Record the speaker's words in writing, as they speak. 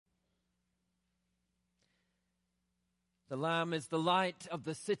The Lamb is the light of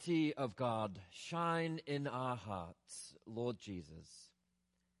the city of God. Shine in our hearts, Lord Jesus.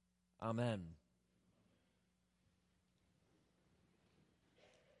 Amen.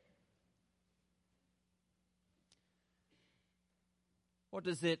 What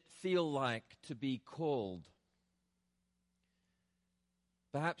does it feel like to be called?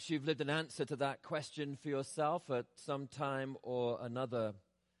 Perhaps you've lived an answer to that question for yourself at some time or another.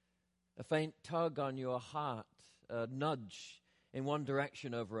 A faint tug on your heart, a nudge in one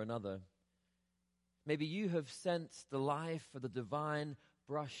direction over another. Maybe you have sensed the life of the divine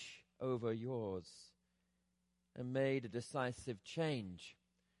brush over yours and made a decisive change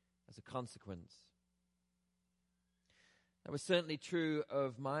as a consequence. That was certainly true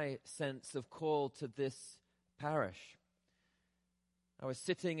of my sense of call to this parish. I was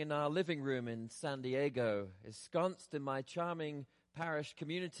sitting in our living room in San Diego, ensconced in my charming parish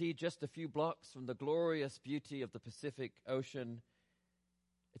community just a few blocks from the glorious beauty of the Pacific Ocean.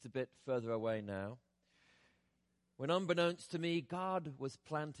 It's a bit further away now. When unbeknownst to me, God was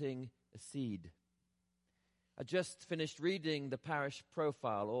planting a seed. I just finished reading the parish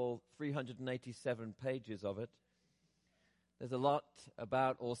profile, all 387 pages of it. There's a lot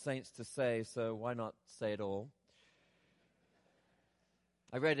about All Saints to say, so why not say it all?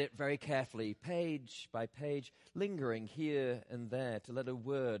 I read it very carefully, page by page, lingering here and there to let a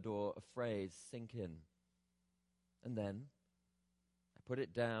word or a phrase sink in. And then I put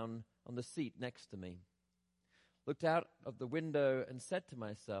it down on the seat next to me, looked out of the window and said to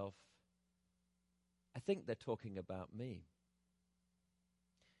myself, I think they're talking about me.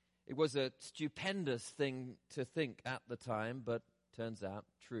 It was a stupendous thing to think at the time, but turns out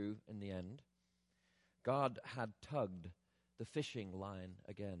true in the end. God had tugged the fishing line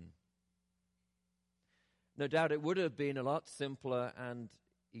again. No doubt it would have been a lot simpler and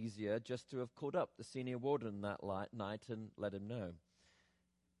easier just to have called up the senior warden that night and let him know.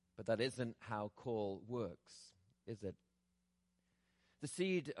 But that isn't how call works, is it? The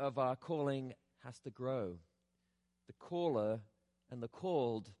seed of our calling has to grow. The caller and the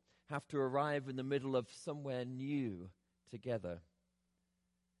called have to arrive in the middle of somewhere new together.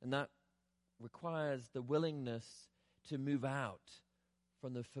 And that requires the willingness to move out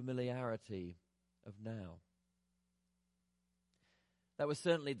from the familiarity of now. That was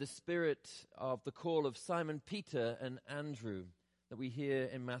certainly the spirit of the call of Simon Peter and Andrew that we hear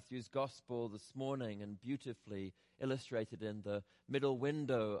in Matthew's Gospel this morning and beautifully illustrated in the middle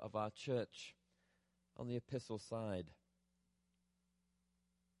window of our church on the epistle side.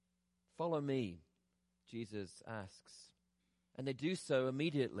 Follow me, Jesus asks, and they do so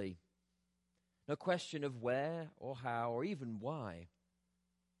immediately. No question of where or how or even why.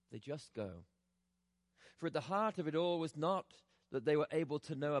 They just go. For at the heart of it all was not that they were able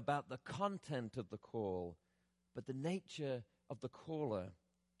to know about the content of the call, but the nature of the caller,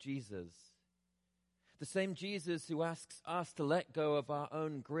 Jesus. The same Jesus who asks us to let go of our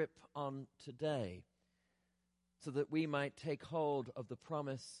own grip on today so that we might take hold of the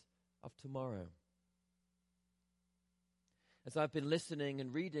promise of tomorrow. As I've been listening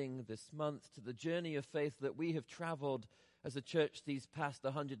and reading this month to the journey of faith that we have traveled as a church these past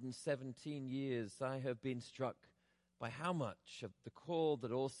 117 years, I have been struck by how much of the call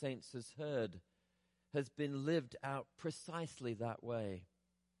that All Saints has heard has been lived out precisely that way.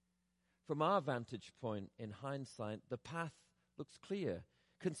 From our vantage point in hindsight, the path looks clear,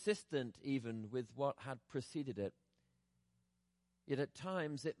 consistent even with what had preceded it. Yet at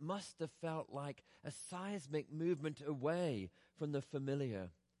times it must have felt like a seismic movement away from the familiar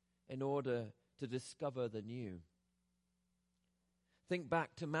in order to discover the new. Think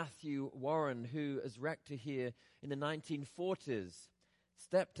back to Matthew Warren, who, as rector here in the 1940s,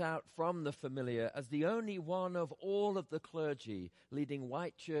 stepped out from the familiar as the only one of all of the clergy leading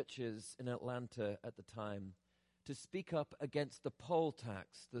white churches in Atlanta at the time to speak up against the poll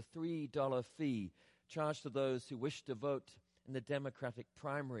tax, the $3 fee charged to those who wished to vote in the Democratic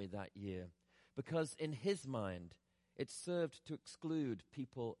primary that year, because in his mind, it served to exclude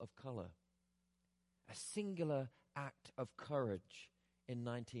people of color. A singular act of courage in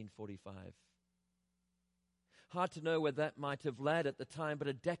 1945. Hard to know where that might have led at the time, but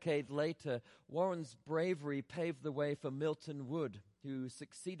a decade later, Warren's bravery paved the way for Milton Wood, who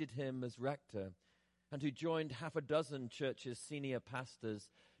succeeded him as rector, and who joined half a dozen churches' senior pastors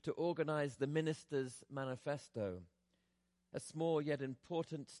to organize the Ministers' Manifesto, a small yet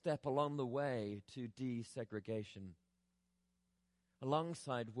important step along the way to desegregation.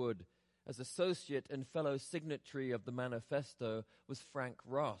 Alongside Wood, as associate and fellow signatory of the manifesto, was Frank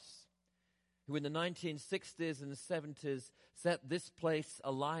Ross, who in the 1960s and 70s set this place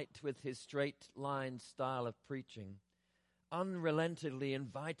alight with his straight-line style of preaching, unrelentingly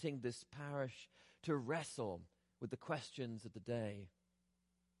inviting this parish to wrestle with the questions of the day.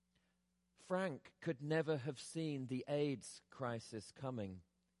 Frank could never have seen the AIDS crisis coming.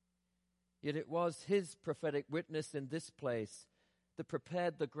 Yet it was his prophetic witness in this place that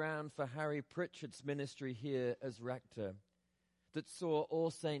prepared the ground for Harry Pritchard's ministry here as rector, that saw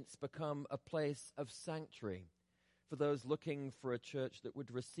All Saints become a place of sanctuary for those looking for a church that would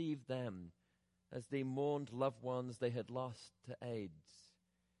receive them as they mourned loved ones they had lost to AIDS.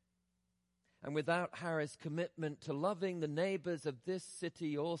 And without Harry's commitment to loving the neighbors of this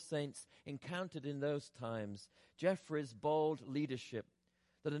city All Saints encountered in those times, Geoffrey's bold leadership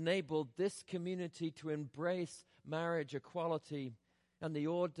that enabled this community to embrace marriage equality and the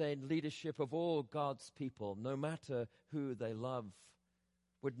ordained leadership of all God's people, no matter who they love,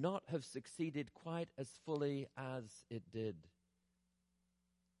 would not have succeeded quite as fully as it did.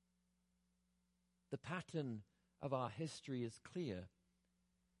 The pattern of our history is clear.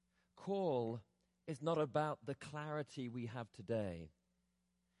 Call is not about the clarity we have today.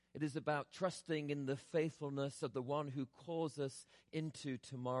 It is about trusting in the faithfulness of the one who calls us into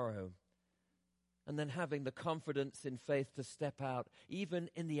tomorrow, and then having the confidence in faith to step out, even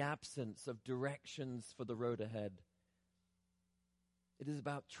in the absence of directions for the road ahead. It is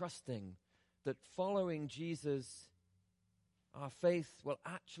about trusting that following Jesus, our faith will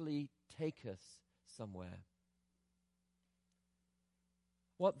actually take us somewhere.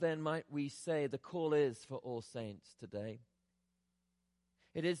 What then might we say the call is for All Saints today?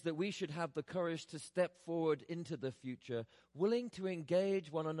 It is that we should have the courage to step forward into the future, willing to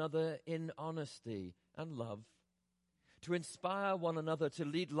engage one another in honesty and love, to inspire one another to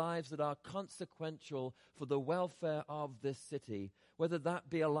lead lives that are consequential for the welfare of this city, whether that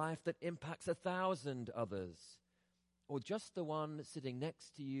be a life that impacts 1,000 others, or just the one sitting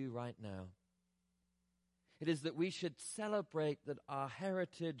next to you right now. It is that we should celebrate that our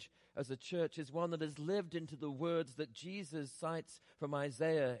heritage as a church is one that has lived into the words that Jesus cites from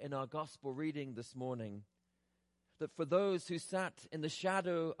Isaiah in our gospel reading this morning. That for those who sat in the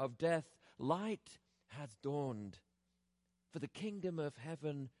shadow of death, light has dawned, for the kingdom of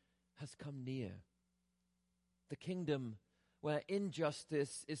heaven has come near. The kingdom where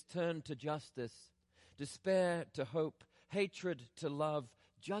injustice is turned to justice, despair to hope, hatred to love,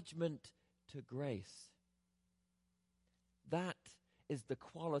 judgment to grace. That is the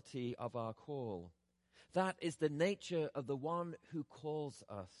quality of our call. That is the nature of the one who calls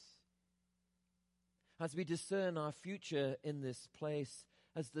us. As we discern our future in this place,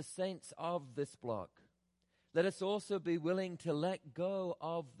 as the saints of this block, let us also be willing to let go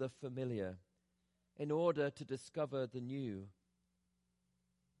of the familiar in order to discover the new.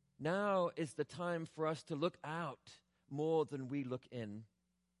 Now is the time for us to look out more than we look in.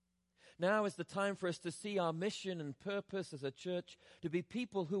 Now is the time for us to see our mission and purpose as a church to be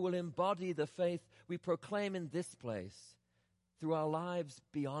people who will embody the faith we proclaim in this place through our lives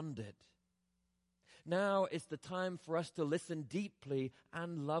beyond it. Now is the time for us to listen deeply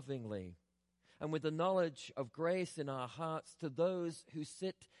and lovingly, and with the knowledge of grace in our hearts to those who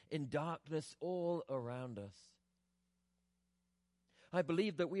sit in darkness all around us. I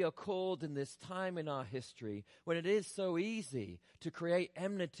believe that we are called in this time in our history when it is so easy to create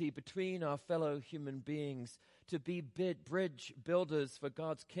enmity between our fellow human beings, to be bridge builders for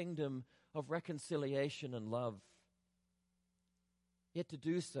God's kingdom of reconciliation and love. Yet to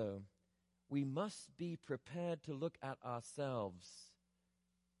do so, we must be prepared to look at ourselves,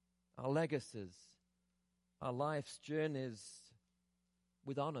 our legacies, our life's journeys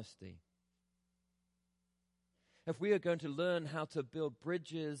with honesty. If we are going to learn how to build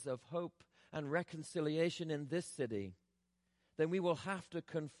bridges of hope and reconciliation in this city, then we will have to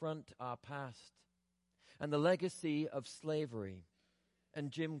confront our past and the legacy of slavery and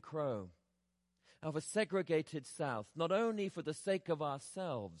Jim Crow, of a segregated South, not only for the sake of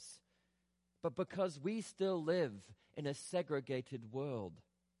ourselves, but because we still live in a segregated world.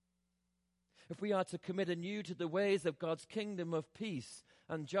 If we are to commit anew to the ways of God's kingdom of peace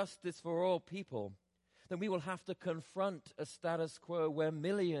and justice for all people, then we will have to confront a status quo where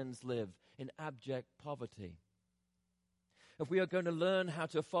millions live in abject poverty. If we are going to learn how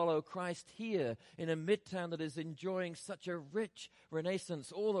to follow Christ here in a midtown that is enjoying such a rich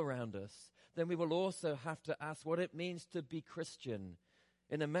renaissance all around us, then we will also have to ask what it means to be Christian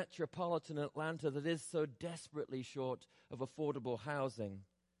in a metropolitan Atlanta that is so desperately short of affordable housing,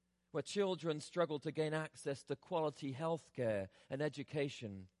 where children struggle to gain access to quality health care and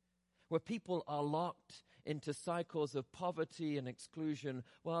education, where people are locked into cycles of poverty and exclusion,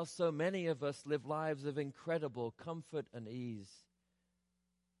 while so many of us live lives of incredible comfort and ease.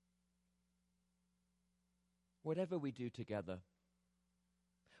 whatever we do together,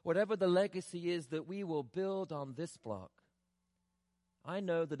 whatever the legacy is that we will build on this block, I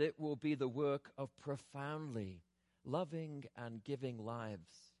know that it will be the work of profoundly loving and giving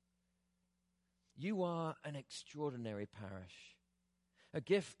lives. You are an extraordinary parish, a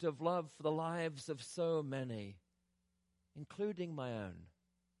gift of love for the lives of so many, including my own.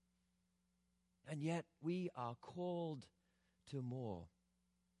 And yet we are called to more.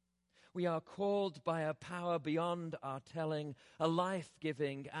 We are called by a power beyond our telling, a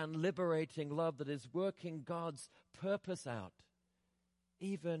life-giving and liberating love that is working God's purpose out,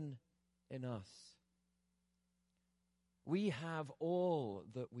 even in us. We have all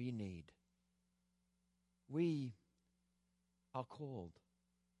that we need. We are called.